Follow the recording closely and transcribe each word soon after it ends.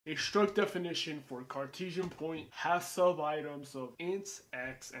A struct definition for Cartesian point has sub-items of int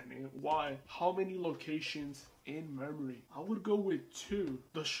x and int y. How many locations in memory? I would go with 2.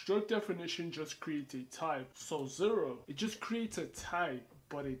 The struct definition just creates a type. So 0, it just creates a type,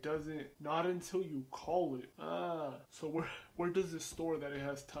 but it doesn't, not until you call it. So where does it store that it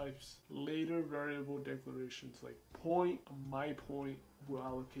has types? Later variable declarations, like point, my point will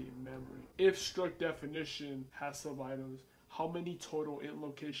allocate memory. If struct definition has sub-items, how many total int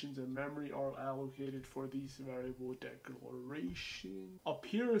locations in memory are allocated for these variable declarations? Up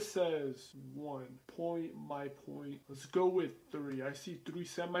here it says 1, point, my point. Let's go with 3. I see 3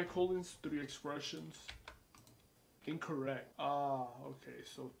 semicolons, 3 expressions. Incorrect. Okay,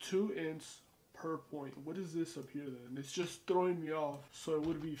 so 2 ints per point. What is this up here then? It's just throwing me off. So it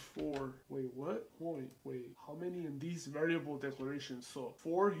would be 4. Wait, what? Point. Wait, how many in these variable declarations? So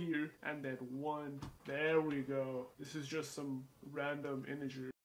 4 here and then 1. There we go. This is just some random integer.